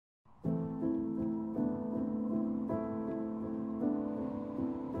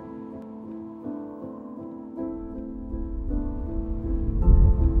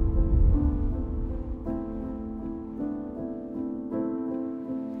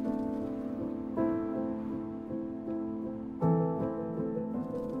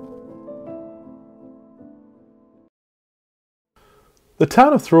The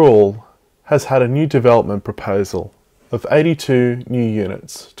town of Thirroul has had a new development proposal of 82 new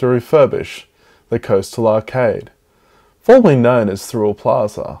units to refurbish the Coastal Arcade, formerly known as Thirroul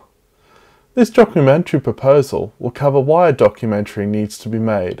Plaza. This documentary proposal will cover why a documentary needs to be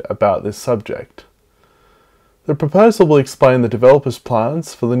made about this subject. The proposal will explain the developer's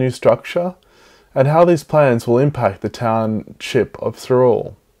plans for the new structure and how these plans will impact the township of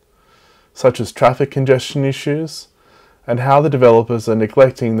Thirroul, such as traffic congestion issues, and how the developers are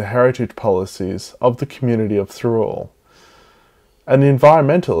neglecting the heritage policies of the community of Thirroul, and the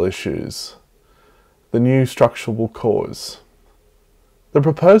environmental issues the new structure will cause. The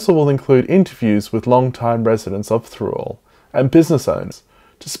proposal will include interviews with long-time residents of Thirroul and business owners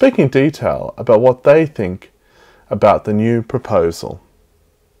to speak in detail about what they think about the new proposal.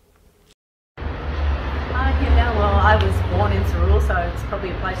 Well, I was born in Thirroul, so it's probably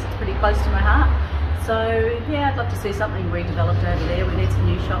a place that's pretty close to my heart. So yeah, I'd love to see something redeveloped over there. We need some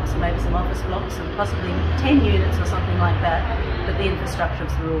new shops and maybe some office blocks and possibly 10 units or something like that. But the infrastructure of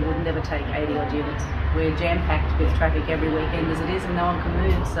Thirroul would never take 80 odd units. We're jam-packed with traffic every weekend as it is and no one can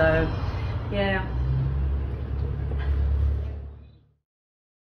move, so yeah.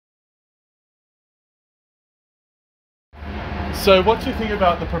 So what do you think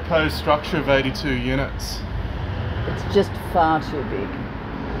about the proposed structure of 82 units? It's just far too big.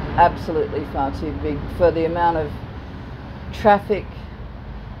 Absolutely far too big for the amount of traffic,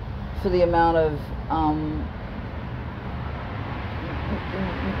 for the amount of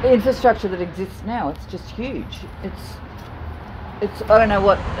infrastructure that exists now. It's just huge. It's I don't know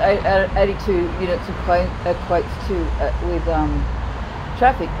what 82 units equates to with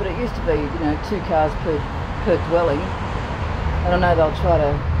traffic, but it used to be 2 cars per dwelling. And I know they'll try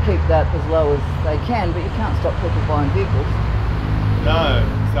to keep that as low as they can, but you can't stop people buying vehicles. No,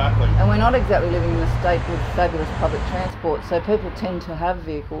 exactly. And we're not exactly living in a state with fabulous public transport, so people tend to have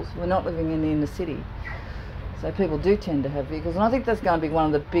vehicles. We're not living in the inner city, so people do tend to have vehicles. And I think that's going to be one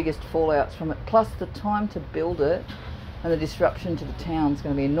of the biggest fallouts from it. Plus the time to build it and the disruption to the town is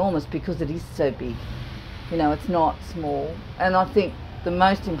going to be enormous because it is so big. It's not small. And I think the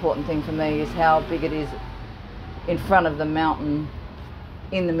most important thing for me is how big it is in front of the mountain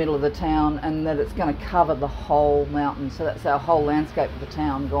in the middle of the town, and that it's going to cover the whole mountain, so that's our whole landscape of the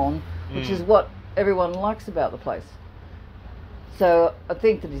town gone, which is what everyone likes about the place. So I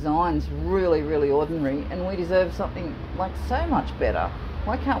think the design's really, really ordinary, and we deserve something like so much better.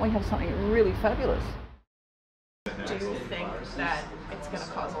 Why can't we have something really fabulous? Do you think that it's going to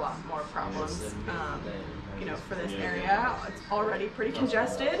cause a lot more problems for this area? It's already pretty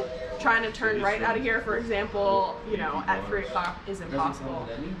congested. Trying to turn right out of here, for example, at 3 o'clock is impossible.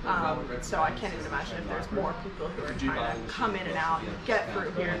 So I can't even imagine if there's more people who are trying to come in and out and get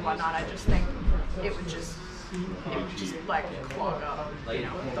through here and whatnot. I just think it would just like clog up,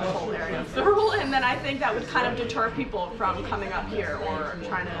 the whole area of Thirroul, and then I think that would kind of deter people from coming up here or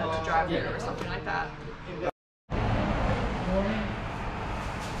trying to drive here or something like that.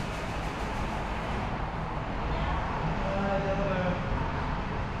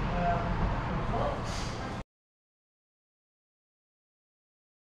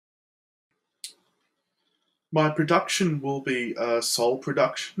 My production will be a sole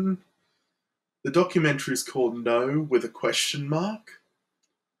production. The documentary is called No with a question mark.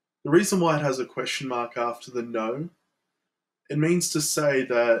 The reason why it has a question mark after the no, it means to say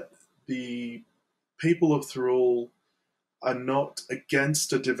that the people of Thirroul are not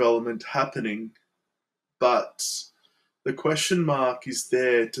against a development happening, but the question mark is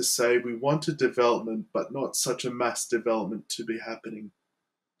there to say we want a development, but not such a mass development to be happening.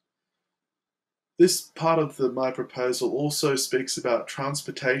 This part of my proposal also speaks about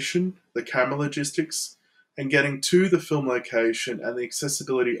transportation, the camera logistics, and getting to the film location and the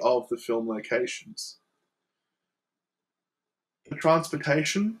accessibility of the film locations. For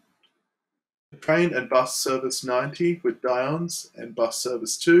transportation, train and bus service 90 with Dions and bus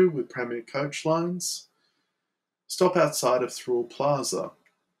service 2 with Premier Coach lines. Stop outside of Thirroul Plaza.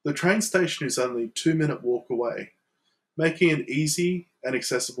 The train station is only a 2-minute walk away, making it easy and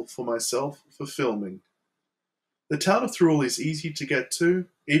accessible for myself for filming. The town of Thirroul is easy to get to,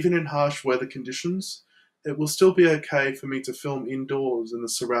 even in harsh weather conditions. It will still be okay for me to film indoors in the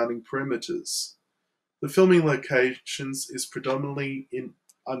surrounding perimeters. The filming locations is predominantly in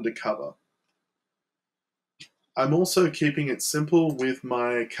undercover. I'm also keeping it simple with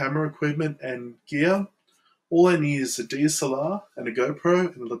my camera equipment and gear. All I need is a DSLR and a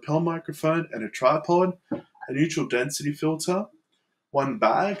GoPro and a lapel microphone and a tripod, a neutral density filter, one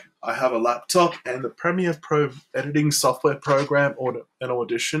bag. I have a laptop and the Premiere Pro editing software program or an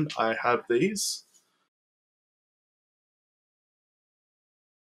Audition. I have these.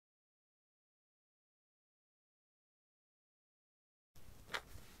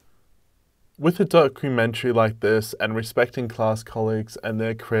 With a documentary like this and respecting class colleagues and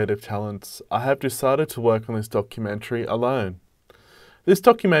their creative talents, I have decided to work on this documentary alone. This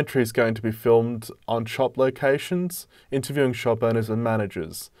documentary is going to be filmed on shop locations, interviewing shop owners and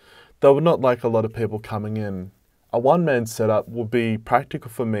managers. They would not like a lot of people coming in. A one-man setup will be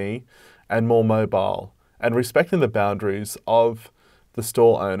practical for me and more mobile, and respecting the boundaries of the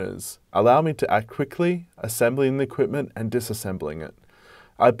store owners allow me to act quickly, assembling the equipment and disassembling it.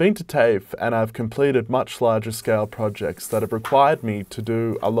 I've been to TAFE and I've completed much larger scale projects that have required me to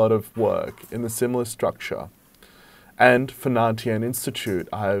do a lot of work in the similar structure. And for 98 Institute,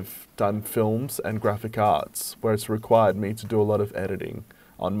 I've done films and graphic arts where it's required me to do a lot of editing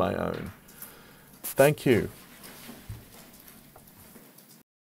on my own. Thank you.